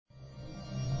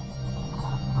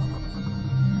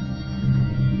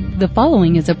The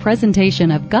following is a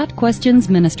presentation of Got Questions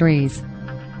Ministries.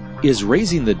 Is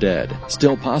raising the dead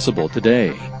still possible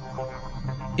today?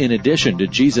 In addition to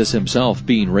Jesus himself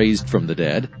being raised from the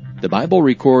dead, the Bible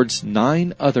records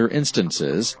 9 other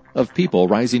instances of people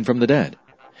rising from the dead.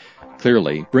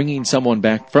 Clearly, bringing someone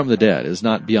back from the dead is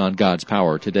not beyond God's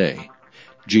power today.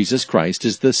 Jesus Christ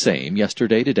is the same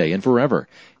yesterday, today, and forever.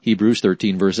 Hebrews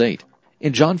 13, verse 8.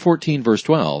 In John 14, verse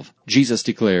 12, Jesus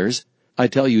declares, "I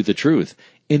tell you the truth,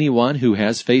 anyone who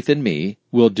has faith in me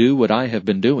will do what I have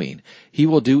been doing. He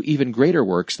will do even greater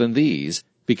works than these,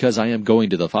 because I am going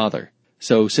to the Father."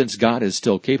 So since God is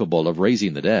still capable of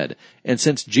raising the dead, and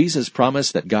since Jesus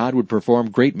promised that God would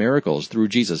perform great miracles through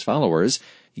Jesus' followers,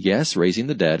 yes, raising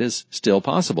the dead is still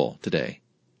possible today.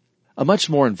 A much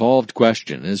more involved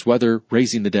question is whether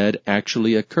raising the dead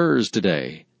actually occurs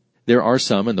today. There are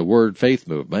some in the Word Faith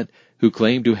movement who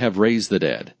claim to have raised the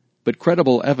dead, but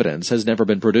credible evidence has never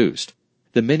been produced.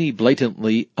 The many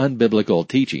blatantly unbiblical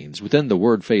teachings within the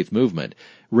Word Faith movement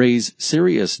raise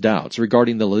serious doubts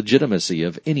regarding the legitimacy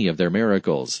of any of their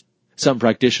miracles. Some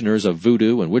practitioners of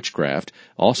voodoo and witchcraft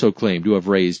also claim to have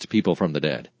raised people from the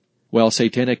dead. While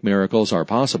satanic miracles are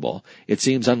possible, it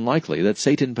seems unlikely that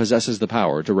Satan possesses the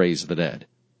power to raise the dead.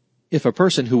 If a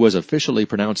person who was officially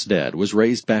pronounced dead was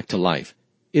raised back to life,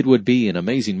 it would be an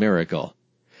amazing miracle.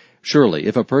 Surely,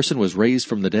 if a person was raised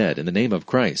from the dead in the name of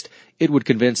Christ, it would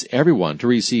convince everyone to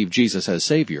receive Jesus as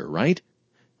Savior, right?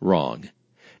 Wrong.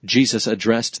 Jesus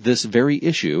addressed this very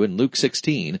issue in Luke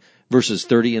 16, verses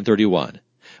 30 and 31.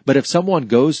 But if someone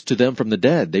goes to them from the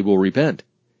dead, they will repent.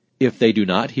 If they do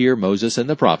not hear Moses and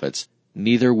the prophets,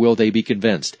 neither will they be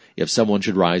convinced if someone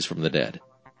should rise from the dead.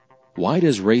 Why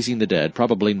does raising the dead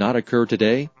probably not occur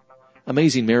today?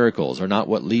 Amazing miracles are not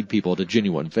what lead people to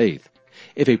genuine faith.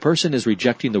 If a person is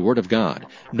rejecting the Word of God,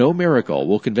 no miracle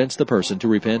will convince the person to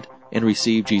repent and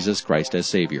receive Jesus Christ as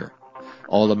Savior.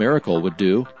 All a miracle would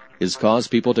do is cause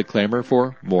people to clamor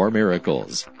for more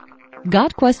miracles.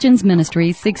 Got Questions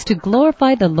Ministry seeks to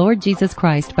glorify the Lord Jesus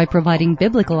Christ by providing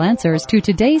biblical answers to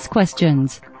today's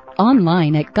questions.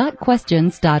 Online at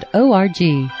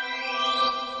gotquestions.org.